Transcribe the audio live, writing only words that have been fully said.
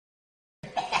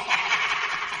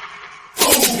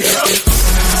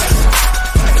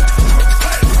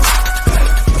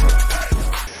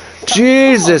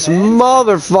Jesus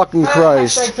motherfucking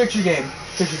Christ. Hashtag picture game.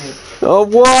 Picture game.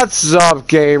 What's up,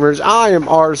 gamers? I am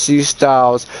RC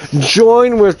Stylez.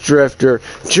 Join with Drifter.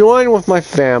 Join with my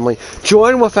family.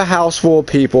 Join with a house full of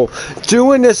people.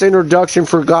 Doing this introduction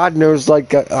for God knows,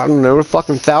 like, I don't know, the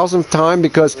fucking 1,000th time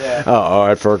because,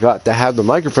 I forgot to have the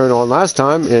microphone on last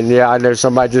time. And yeah, I know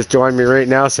somebody just joined me right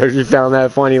now, so if you found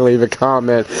that funny, leave a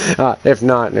comment. If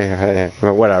not,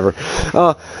 whatever.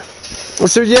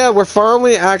 So yeah, we're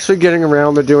finally actually getting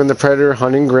around to doing the Predator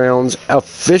Hunting Grounds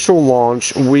official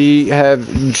launch. We have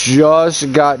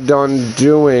just got done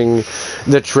doing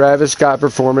the Travis Scott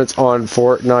performance on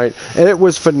Fortnite. It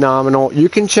was phenomenal. You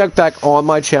can check back on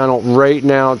my channel right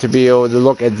now to be able to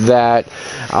look at that.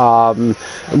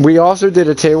 We also did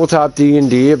a tabletop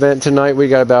D&D event tonight. We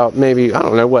got about maybe, I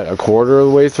don't know, what, a quarter of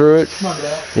the way through it?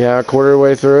 Yeah, a quarter of the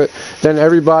way through it. Then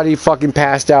everybody fucking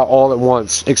passed out all at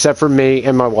once, except for me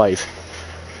and my wife.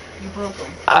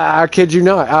 I kid you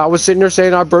not. I was sitting there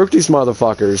saying I broke these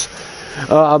motherfuckers.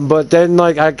 But then,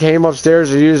 like, I came upstairs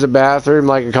to use the bathroom,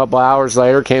 like, a couple hours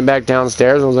later, came back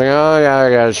downstairs, and was like, oh, yeah,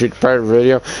 I gotta shoot the Predator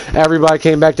video. Everybody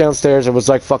came back downstairs. It was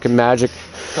like fucking magic.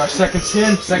 Our second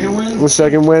skin, second win?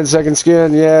 Second win, second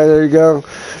skin. Yeah, there you go.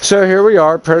 So here we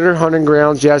are, Predator Hunting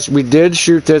Grounds. Yes, we did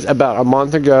shoot this about a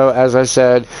month ago, as I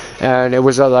said, and it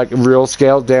was a, like, real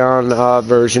scaled down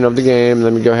version of the game.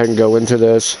 Let me go ahead and go into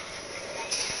this.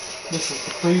 This is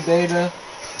the pre-beta,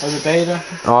 or the beta?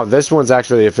 Oh, this one's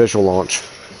actually the official launch.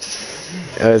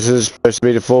 This is supposed to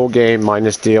be the full game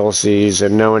minus DLCs,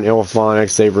 and knowing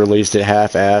Illphonics, they've released it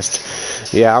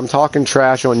half-assed. Yeah, I'm talking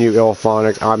trash on you,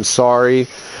 Illphonics. I'm sorry.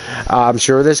 I'm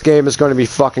sure this game is going to be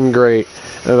fucking great.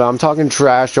 I'm talking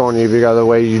trash on you because of the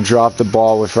way you dropped the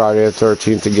ball with Friday the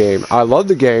 13th game. I love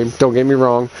the game, don't get me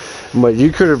wrong, but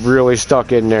you could have really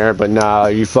stuck in there, but nah,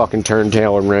 you fucking turned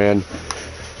tail and ran.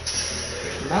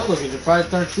 Now look at the Friday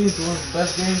the 13th is one of the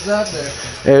best games out there.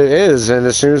 It is, and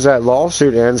as soon as that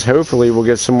lawsuit ends, hopefully we'll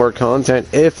get some more content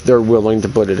if they're willing to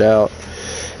put it out.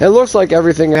 It looks like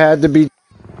everything had to be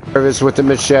serviced with the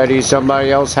machete,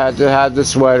 somebody else had to have the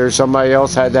sweater, somebody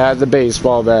else had to have the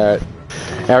baseball bat.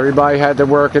 Everybody had to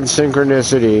work in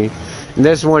synchronicity. And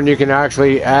this one you can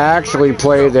actually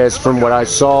play this from what I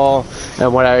saw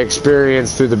and what I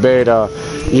experienced through the beta.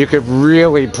 You could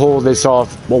really pull this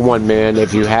off one man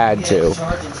if you had to.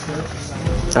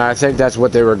 I think that's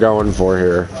what they were going for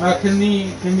here. Can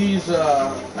these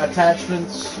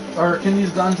attachments, or can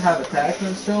these guns have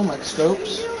attachments to them, like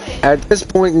scopes? At this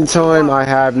point in time, I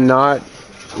have not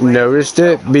noticed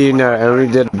it, being that I only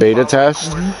did a beta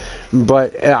test.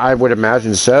 But I would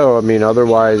imagine so. I mean,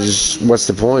 otherwise, what's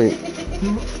the point?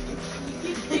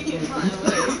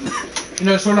 You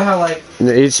know, sort of how, like,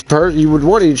 you would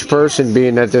want each person,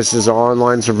 being that this is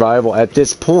online survival at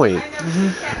this point,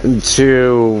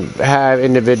 to have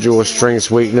individual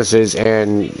strengths, weaknesses,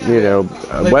 and, you know,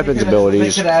 like weapons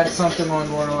abilities. They could add something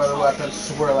on one of the weapons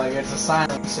to where, like, it's a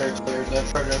silencer so the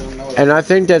predator doesn't know it. And I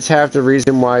think that's half the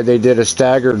reason why they did a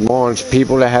staggered launch.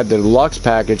 People that had the deluxe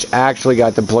package actually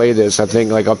got to play this, I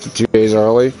think, like, up to 2 days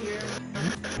early.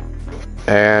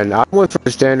 And I went for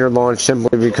the standard launch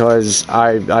simply because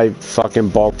I fucking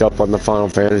bulked up on the Final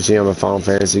Fantasy. I'm a Final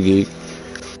Fantasy geek.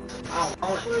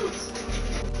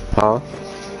 Huh?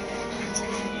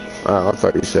 I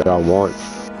thought you said I want.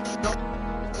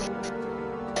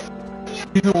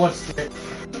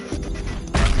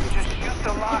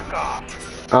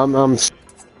 I'm going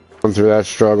through that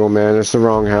struggle, man. It's the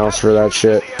wrong house for that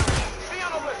shit.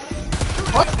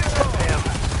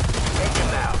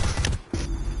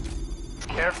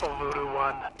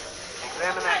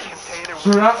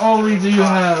 So not only do you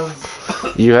have...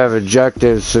 You have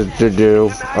objectives to do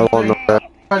along the way.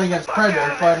 Fighting against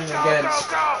Predator, fighting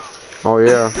against... Oh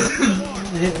yeah.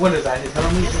 What is that, his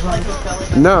enemies or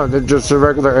something? No, they're just a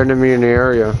regular enemy in the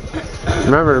area.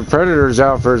 Remember, the Predator's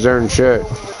out for his own shit.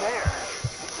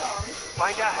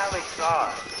 Find out how they saw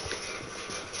us.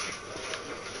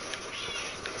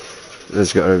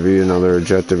 There's gotta be another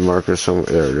objective marker somewhere.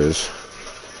 There it is.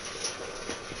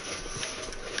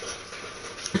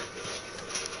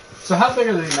 So how big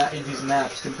are these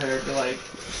maps compared to, like,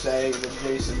 say, the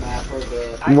Jason map or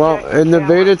the... Well, in the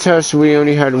beta test, we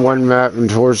only had one map, and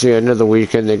towards the end of the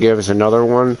weekend, they gave us another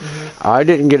one. I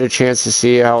didn't get a chance to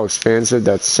see how expansive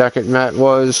that second map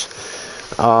was,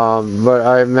 but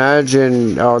I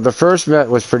imagine... the first map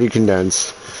was pretty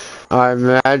condensed. I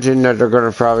imagine that they're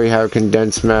going to probably have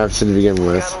condensed maps to begin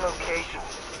with.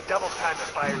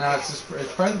 No, is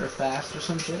Predator fast or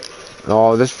some shit?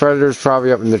 Oh, this Predator's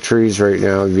probably up in the trees right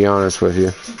now, to be honest with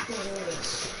you.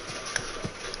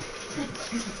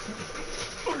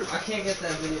 I can't get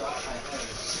that video off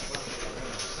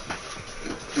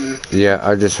Yeah,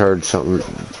 I just heard something.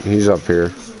 He's up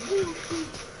here.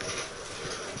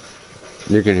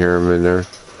 You can hear him in there.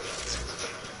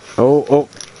 Oh.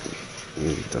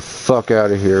 Get the fuck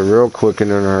out of here real quick and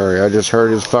in a hurry. I just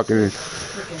heard his fucking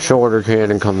shoulder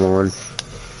cannon come on.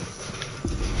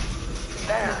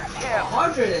 There, yeah.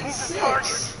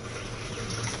 106.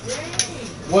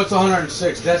 What's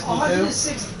 106? Destiny 2?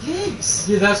 106 gigs.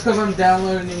 Yeah, that's because I'm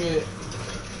downloading it.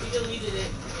 You deleted it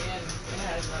and it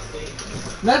had an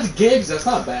update. That's gigs, that's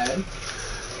not bad.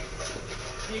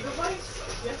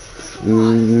 Gigabytes? Yes.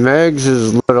 Megs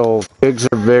is little, gigs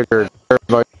are bigger.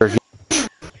 Everybody are huge.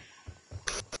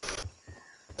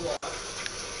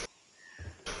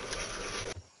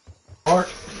 Art.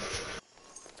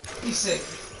 He said,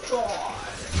 God.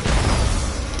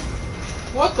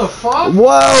 What the fuck?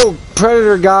 Whoa!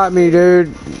 Predator got me,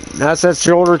 dude. That's that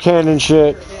shoulder cannon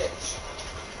shit.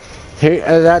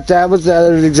 That was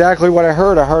exactly what I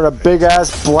heard. I heard a big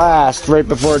ass blast right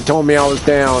before it told me I was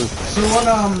down. So what,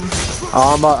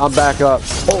 I'm back up.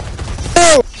 Oh!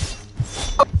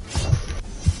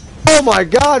 Oh my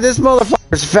god, this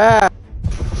motherfucker's fast.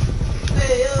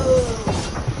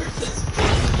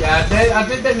 yeah, I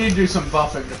think they need to do some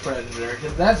buffing to Predator,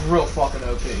 because that's real fucking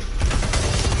OP.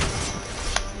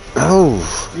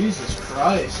 Oh. Jesus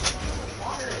Christ.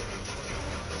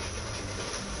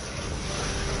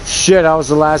 Shit, I was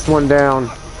the last one down.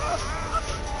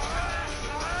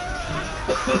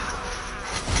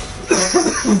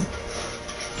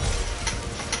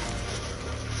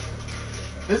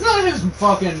 Isn't that his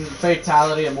fucking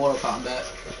fatality in Mortal Kombat?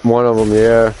 One of them,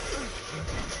 yeah.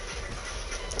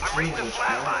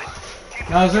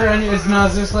 Now, is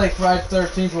this like Friday the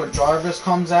 13th where Jarvis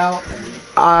comes out?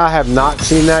 I have not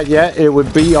seen that yet. It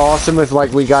would be awesome if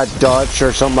like we got Dutch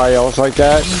or somebody else like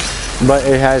that, but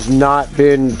it has not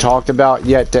been talked about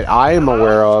yet that I am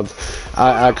aware of.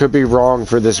 I could be wrong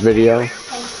for this video.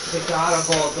 The god of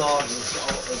all dogs is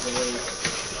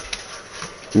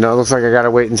No, it looks like I gotta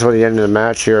wait until the end of the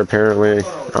match here apparently.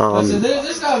 Listen,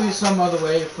 there's gotta be some other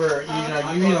way for, you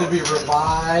either be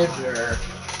revived or...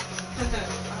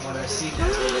 when I see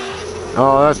that.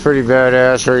 Oh, that's pretty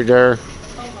badass right there.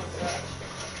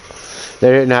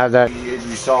 They didn't have that. You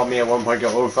saw me at one point go,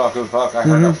 oh fuck, I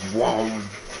heard a whom.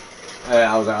 And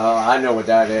I was like, oh, I know what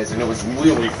that is. And it was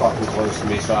really fucking close to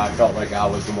me, so I felt like I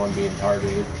was the one being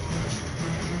targeted.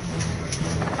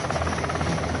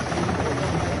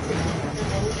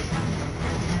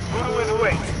 Put away the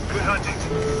weight. Good hunting.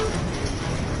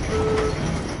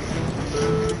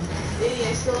 Hey,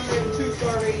 I still only have a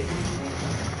 2-star rating.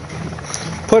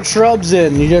 Put shrubs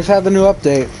in, you just have the new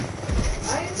update.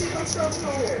 I didn't see no shrubs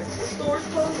nowhere. The store's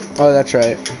closed. Oh, that's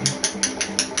right.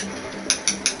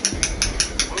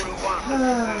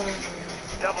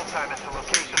 Double time at the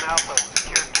location alpha.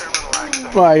 Secure terminal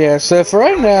access. Well, yeah, so for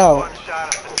right now, One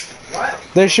shot of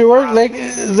they should work,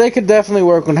 they could definitely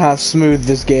work on how smooth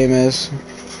this game is.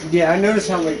 Yeah, I noticed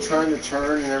how like trying to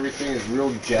turn and everything is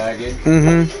real jagged.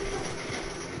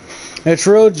 It's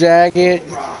real jagged.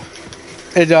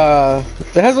 It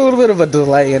has a little bit of a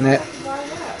delay in it. That's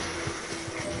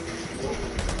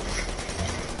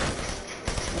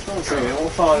what I'm saying.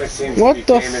 Ultronic seems What to be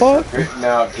the famous fuck? for putting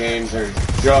out games that are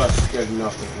just good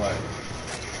enough to play.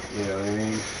 You know what I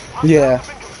mean? Yeah.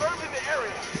 confirmed in the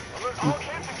area. Alert all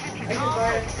camps and keep your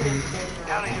comms open.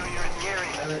 Now they know you're in the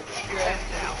area. Keep your heads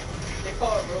down. They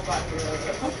call it robot gorilla.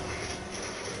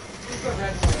 Who's the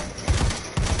red one?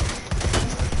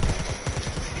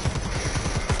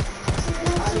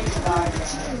 I need to die.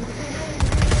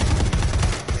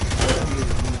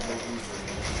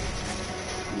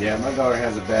 Yeah, my daughter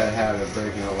has a bad habit of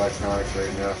breaking electronics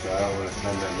right now, so I don't want to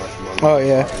spend that much money Oh, on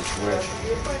yeah. a Switch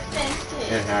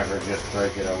and have her just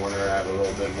break it. I want her to have a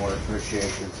little bit more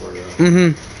appreciation for the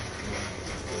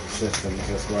system.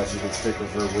 That's why she can stick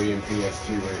with her Wii and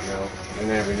PS2 right now, and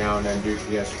every now and then do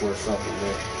PS4 stuff with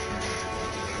it.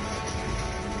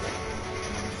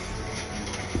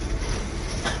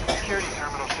 Security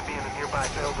terminal should be in a nearby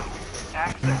building.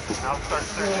 Access, and I'll start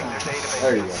searching their database.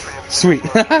 There you go. Sweet.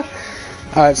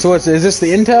 Alright, so is this the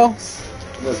intel?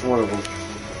 That's one of them.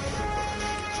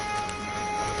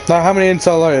 Now, how many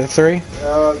intel are there? 3?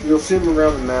 You'll see them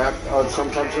around the map.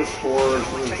 Sometimes there's 4,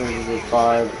 sometimes there's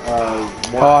 5.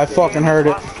 Oh, I fucking heard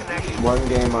it. One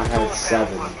game I had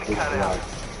 7.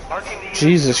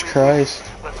 Jesus Christ.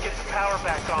 Let's get the power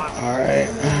back on. Alright.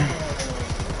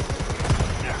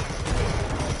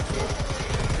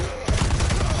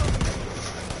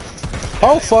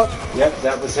 Oh, fuck. Yep,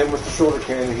 that was him with the shoulder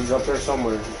cannon. He's up there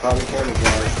somewhere. He's probably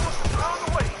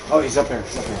camouflaged. Oh, he's up there.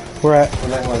 He's up there. Where at? On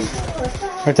that one.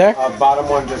 Right there? Bottom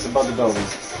one, just above the building.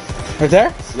 Right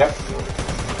there? Yep.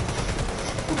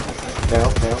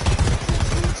 Down.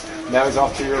 Now he's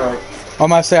off to your right. I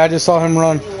might say I just saw him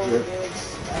run. Good.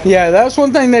 Yeah, that's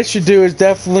one thing they should do is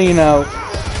definitely, you know,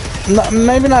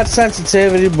 maybe not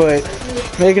sensitivity, but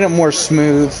making it more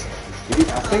smooth. I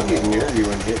think he's near you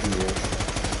and hitting you.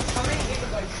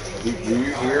 Do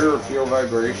you hear or feel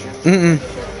vibration? Mm-mm.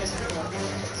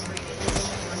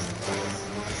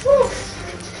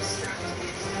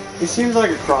 He seems like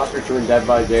a cross between Dead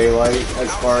by Daylight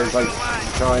as far as like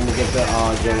trying to get the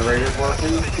generators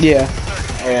working. Yeah.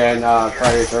 And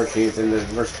Friday the 13th in the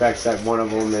respects that one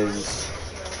of them is,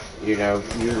 you know,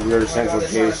 your essential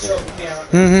Jason.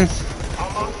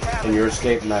 Mm-hmm. And your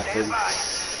escape method.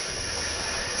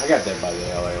 I got Dead by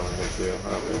Daylight on here too.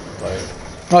 I don't really play it.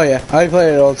 Oh yeah, I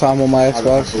play it all the time on my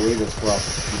Xbox. I believe it's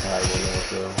cross-compatible now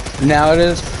too. Now it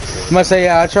is. I must say,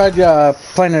 yeah, I tried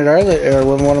playing it earlier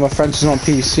when one of my friends was on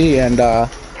PC, and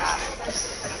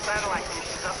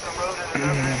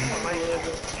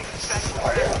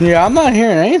yeah, I'm not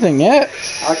hearing anything yet.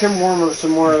 I can warm up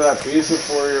some more of that pizza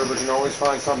for you, but you can always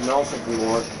find something else if you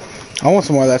want. I want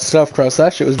some more of that stuffed crust.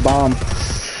 That shit was bomb. I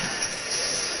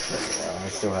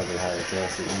still haven't had a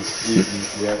chance to eat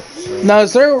yet. So. Now,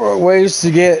 is there ways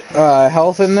to get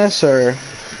health in this, or?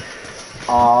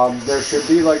 There should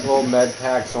be like little med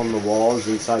packs on the walls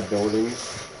inside buildings.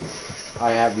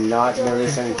 I have not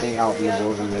noticed anything out in the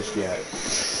wilderness yet.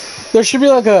 There should be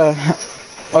like a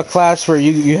class where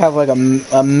you have like a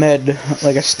med,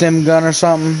 like a stim gun or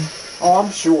something. Oh,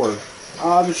 I'm sure.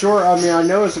 I'm sure. I mean, I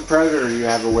know as a predator you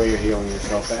have a way of healing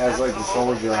yourself, but as like the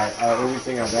soldier,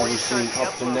 everything I've ever seen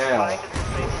up to now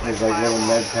is like little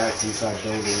med packs inside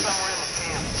buildings.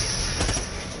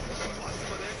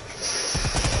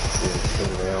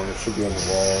 Around. It should be on the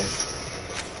walls.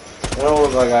 It don't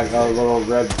look like I got a little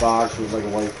red box with like a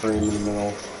white frame in the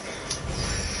middle.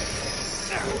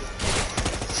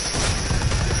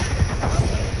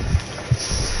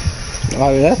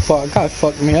 Oh, that guy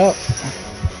fucked me up.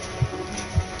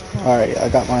 Alright, I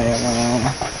got my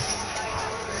ammo.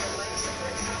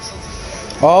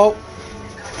 Oh!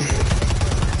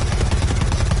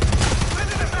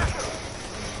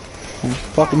 I'm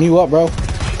fucking you up, bro.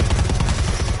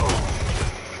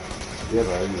 Yeah,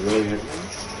 bro, you really hit me.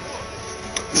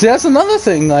 See, that's another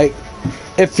thing, like,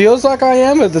 it feels like I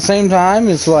am, but at the same time,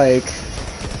 it's like...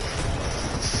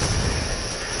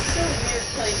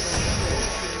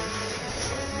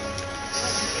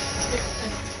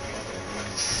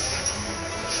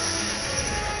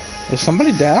 Is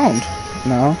somebody downed?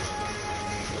 No.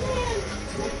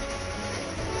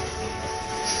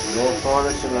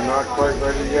 Electronics and they're not quite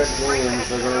ready yet games.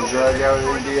 They're going to drag out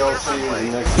new DLCs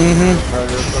and next year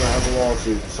Predator's going to have a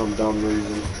lawsuit for some dumb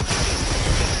reason.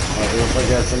 It looks like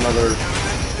that's another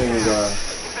thing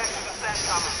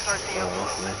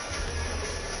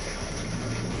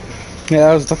Yeah,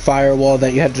 that was the firewall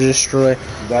that you had to destroy.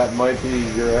 that might be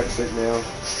your exit now.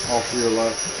 Off to your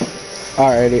left.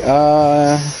 Alrighty,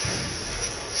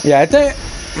 yeah, I think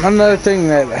another thing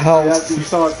that helps... You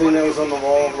saw a thing that was on the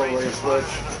wall, the way switch?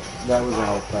 That was a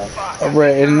health pack.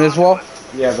 Right, in this wall?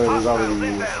 Yeah, but it was already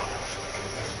used.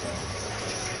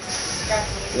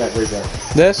 Yeah, right there.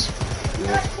 This?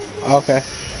 Yeah. Okay.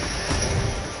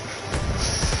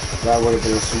 That would have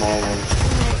been a small one.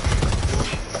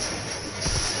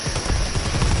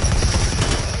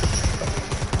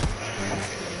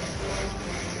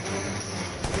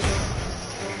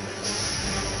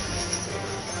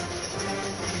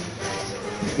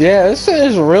 Yeah, this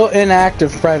is a real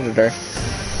inactive predator.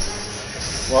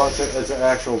 Well, it's an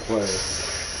actual player.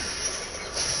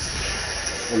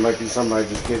 It might be somebody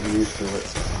just getting used to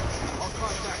it.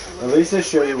 At least they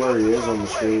show you where he is on the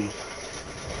screen.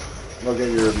 Look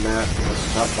at your map at the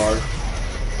top part.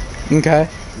 Okay.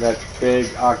 That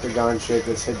big octagon shape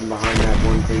that's hidden behind that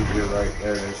one thing to your right.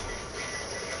 There it is.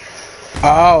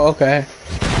 Oh, okay.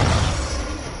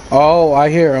 Oh, I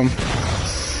hear him.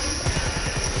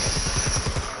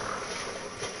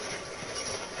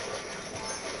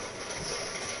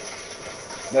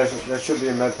 There should be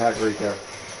a med pack right there.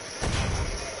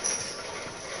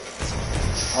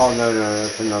 Oh, no,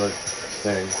 that's another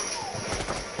thing.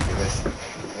 That's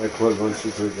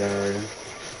equivalency to a generator.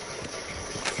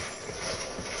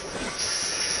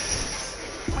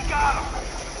 We got him!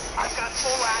 I've got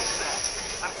full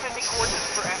access. I'm sending coordinates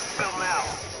for exfil now.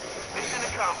 Mission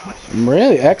accomplished.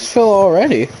 Really? Exfil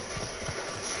already?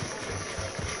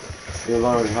 You're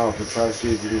low in health, but try to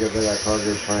see if you can get to that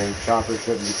cargo plane. Chopper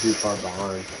shouldn't be too far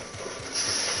behind.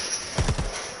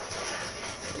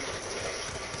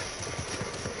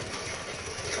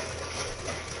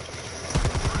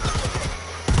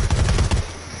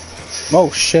 Oh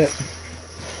shit.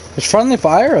 Is friendly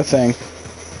fire a thing?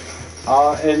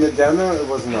 In the demo, it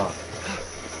was not.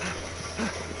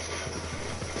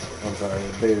 I'm sorry,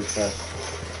 the beta test.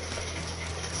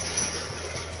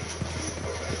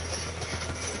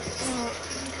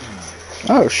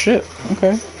 Oh shit.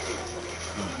 Okay.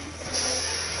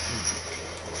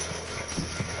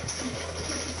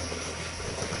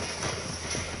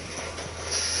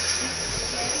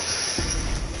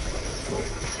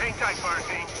 Hang tight, fire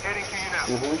team. Heading to you now.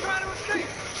 Trying to escape.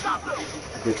 Stop them.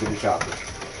 Get to the chopper.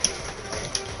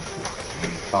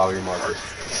 Follow your marker.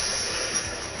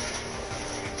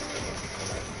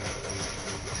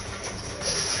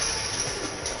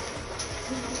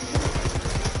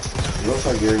 It looks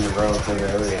like you're in your relative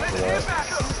area for that.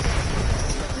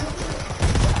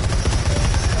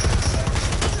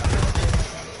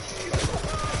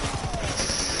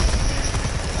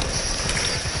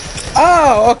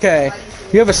 Oh, okay.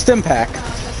 You have a stim pack.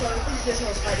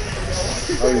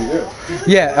 Oh, you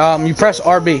do? Yeah, you press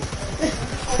RB.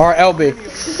 Or LB.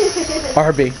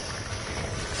 RB.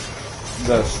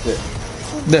 The stick.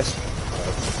 This.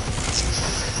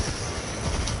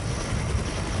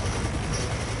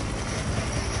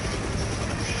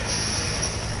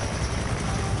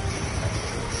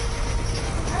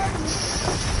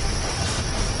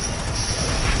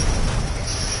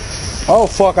 Oh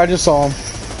fuck, I just saw him.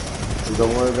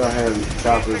 Don't worry about him.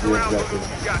 Chopper's the objective.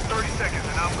 You got 30 seconds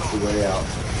and I'm It's going. the way out.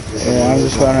 Yeah, I'm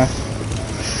just gonna...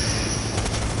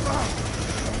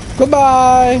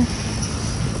 Goodbye!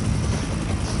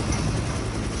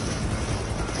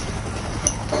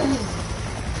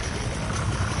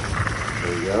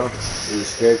 There you go. You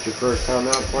escaped your first time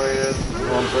out playing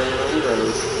on playing on the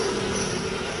road.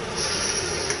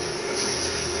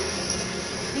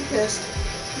 Be pissed.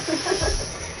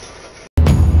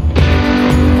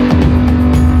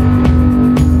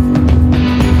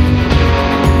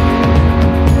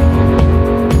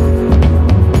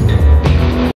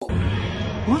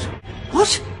 What?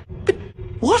 What?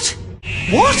 What?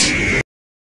 What?